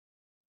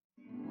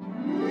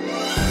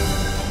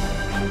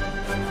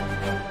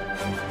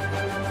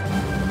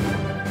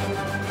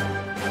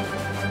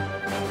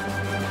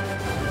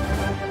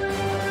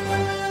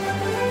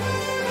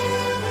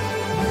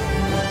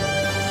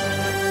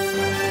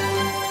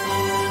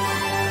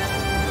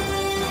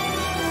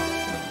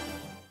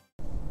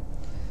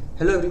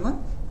Hello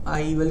everyone,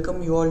 I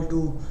welcome you all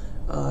to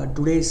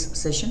today's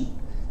session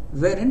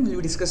wherein we will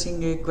be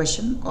discussing a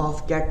question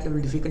of CAT level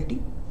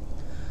difficulty.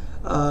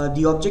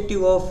 The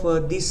objective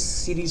of this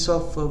series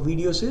of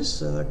videos is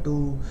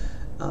to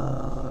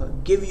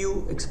give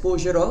you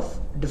exposure of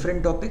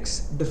different topics,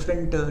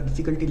 different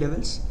difficulty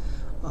levels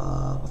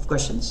of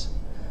questions.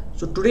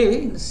 So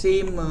today in the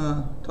same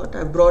thought I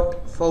have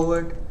brought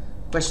forward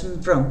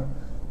question from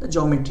the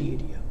geometry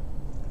area,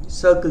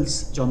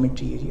 circles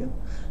geometry area.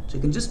 So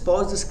you can just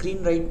pause the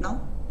screen right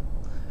now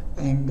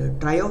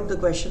and try out the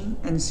question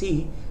and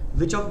see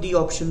which of the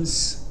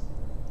options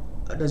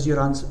does your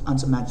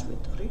answer match with,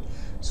 right?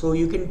 So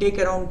you can take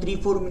around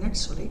 3-4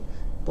 minutes, right?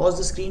 Pause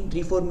the screen,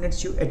 3-4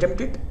 minutes you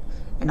attempt it,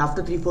 and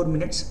after 3-4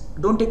 minutes,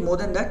 don't take more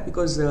than that,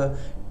 because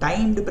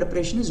timed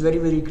preparation is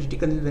very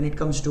critical when it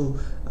comes to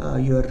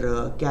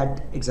your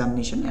CAT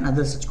examination and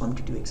other such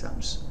competitive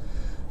exams.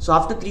 So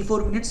after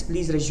 3-4 minutes,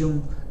 please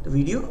resume the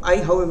video. I,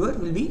 however,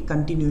 will be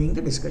continuing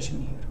the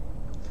discussion here.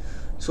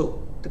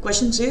 So the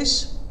question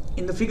says,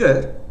 in the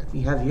figure that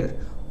we have here,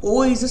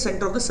 O is the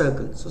center of the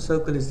circle. So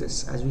circle is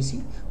this, as we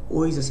see,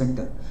 O is the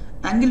center.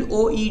 Angle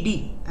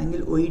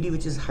OED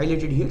which is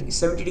highlighted here is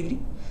 70 degree.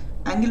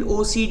 Angle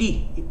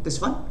OCD, this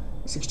one,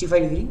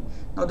 65 degree.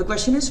 Now the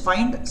question is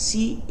find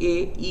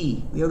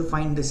CAE. We have to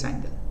find this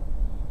angle.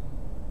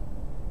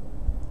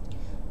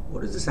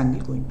 What is this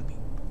angle going to be?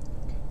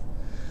 Okay.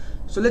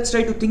 So let's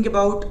try to think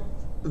about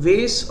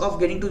ways of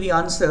getting to the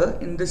answer.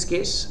 In this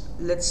case,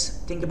 let's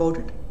think about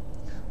it.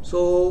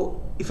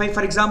 So if I,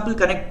 for example,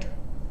 connect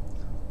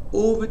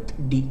O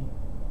with D,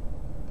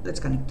 let's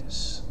connect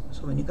this.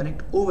 So when you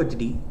connect O with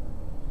D,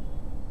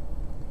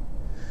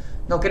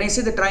 now can I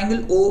say the triangle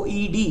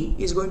OED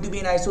is going to be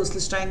an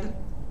isosceles triangle?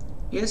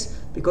 Yes,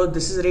 because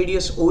this is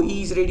radius, OE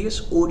is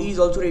radius, OD is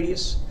also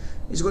radius.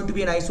 It's going to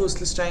be an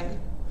isosceles triangle.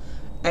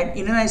 And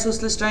in an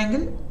isosceles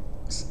triangle,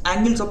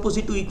 angles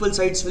opposite to equal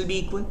sides will be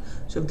equal.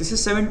 So if this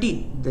is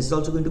 70, this is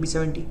also going to be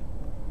 70.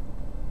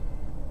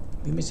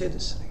 We may say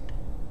this, right?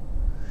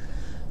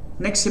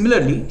 Next,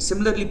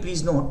 similarly,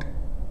 please note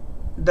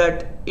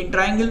that in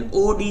triangle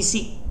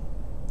ODC,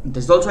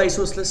 this is also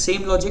isosceles,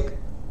 same logic.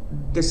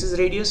 This is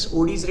radius,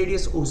 OD is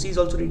radius, OC is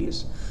also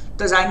radius.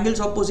 Thus, angles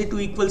opposite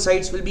to equal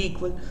sides will be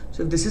equal.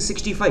 So if this is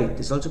 65,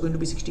 this is also going to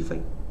be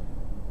 65.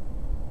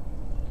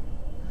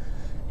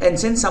 And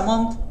since sum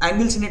of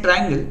angles in a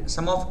triangle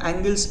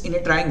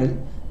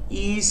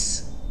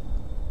is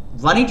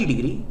 180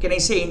 degree, can I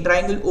say in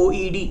triangle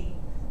OED,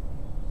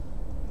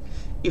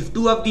 if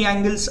two of the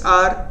angles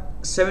are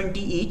 70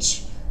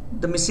 each,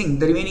 the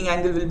remaining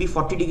angle will be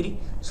 40 degree.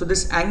 So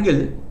this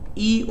angle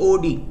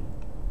EOD,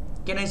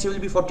 can I say will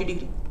be 40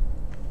 degree,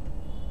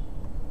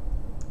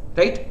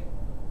 right?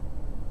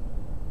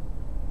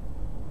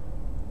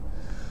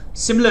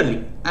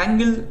 Similarly,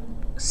 angle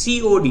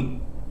COD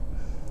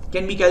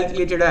can be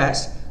calculated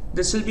as,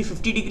 this will be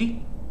 50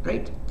 degree,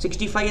 right?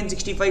 65 and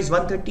 65 is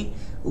 130.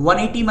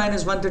 180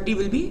 minus 130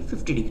 will be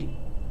 50 degree.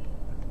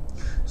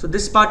 So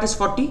this part is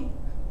 40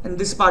 and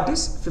this part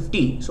is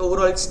 50. So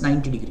overall it's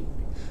 90 degree.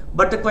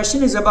 But the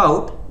question is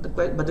about,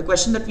 the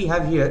question that we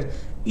have here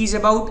is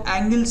about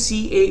angle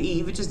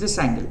CAE, which is this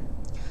angle.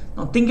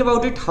 Now think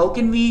about it, how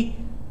can we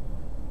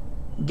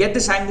get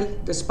this angle,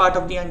 this part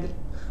of the angle?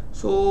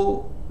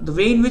 So the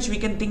way in which we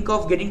can think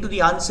of getting to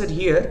the answer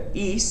here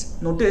is,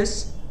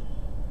 notice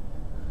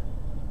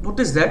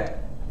that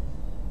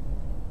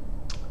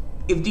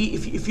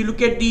if you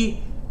look at the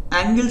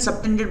angle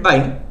subtended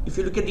by,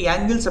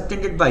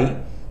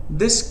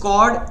 this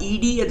chord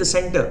ED at the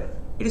center,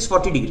 it is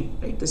 40 degree,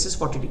 right? This is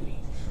 40 degree.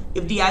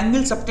 If the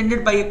angle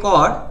subtended by a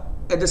chord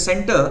at the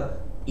center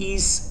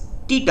is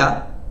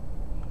theta,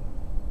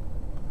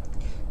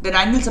 then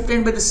angle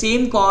subtended by the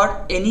same chord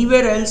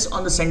anywhere else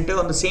on the center,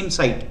 on the same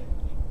side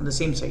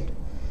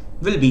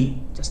will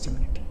be, just a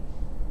minute,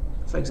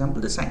 for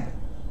example, this angle.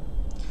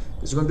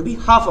 This is going to be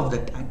half of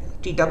that angle,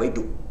 theta by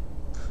 2.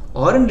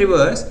 Or in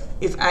reverse,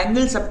 if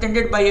angle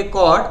subtended by a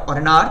chord or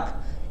an arc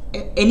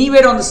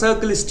anywhere on the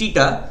circle is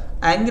theta,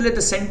 angle at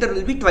the center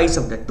will be twice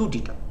of that, 2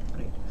 theta.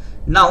 Right?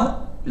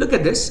 Now look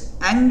at this,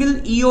 angle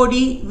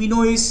EOD we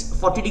know is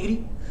 40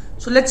 degree.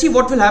 So let's see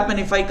what will happen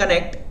if I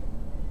connect,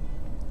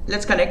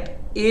 let's connect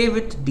A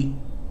with D.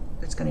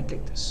 Let's connect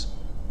like this.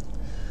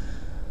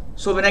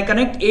 So when I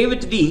connect A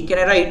with D, can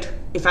I write,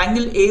 if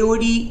angle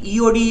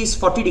EOD is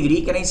 40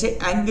 degree, can I say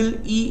angle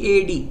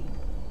EAD,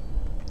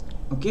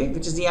 okay,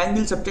 which is the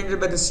angle subtended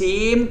by the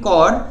same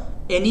chord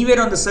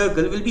anywhere on the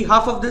circle, will be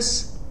half of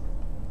this,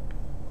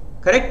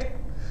 correct?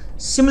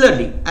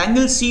 Similarly,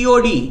 angle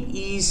COD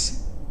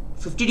is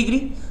 50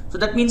 degree. So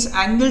that means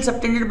angle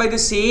subtended by the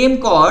same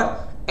chord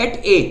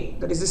at A,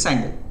 that is this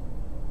angle.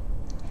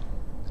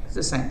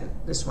 This angle,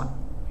 this one,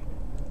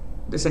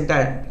 this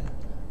entire angle.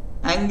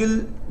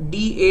 Angle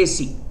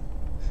DAC,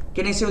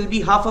 can I say will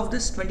be half of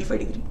this, 25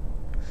 degree.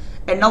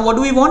 And now what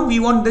do we want? We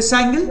want this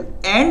angle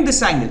and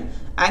this angle.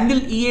 Angle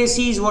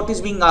EAC is what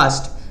is being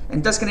asked.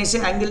 And thus can I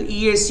say angle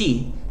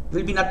EAC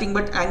will be nothing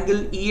but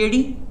angle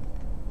EAD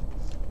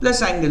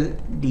plus angle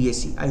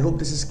DAC. I hope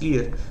this is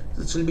clear.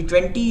 this will be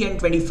 20 and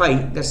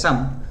 25, their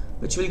sum,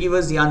 which will give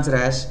us the answer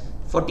as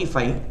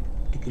 45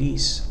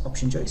 degrees.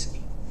 Option choice A.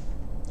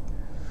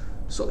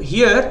 So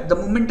here, the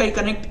moment I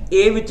connect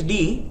A with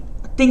D,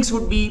 things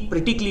would be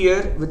pretty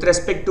clear with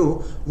respect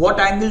to what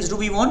angles do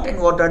we want and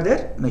what are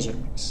their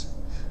measurements.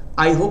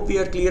 I hope we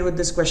are clear with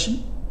this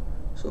question.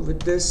 So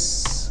with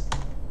this,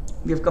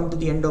 we have come to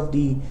the end of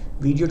the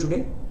video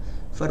today.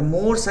 For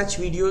more such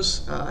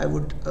videos, I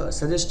would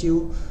suggest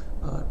you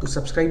to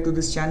subscribe to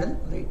this channel,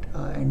 right,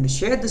 and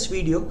share this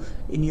video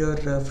in your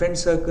friend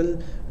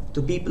circle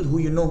to people who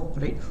you know,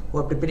 right, who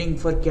are preparing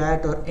for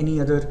CAT or any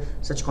other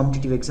such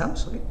competitive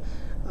exams,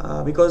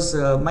 right? Because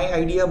my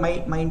idea,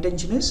 my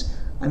intention is,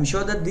 I'm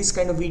sure that these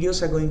kind of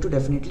videos are going to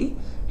definitely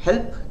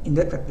help in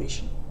their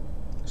preparation.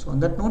 So on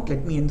that note,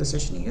 let me end the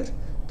session here.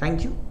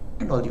 Thank you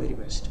and all the very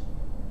best.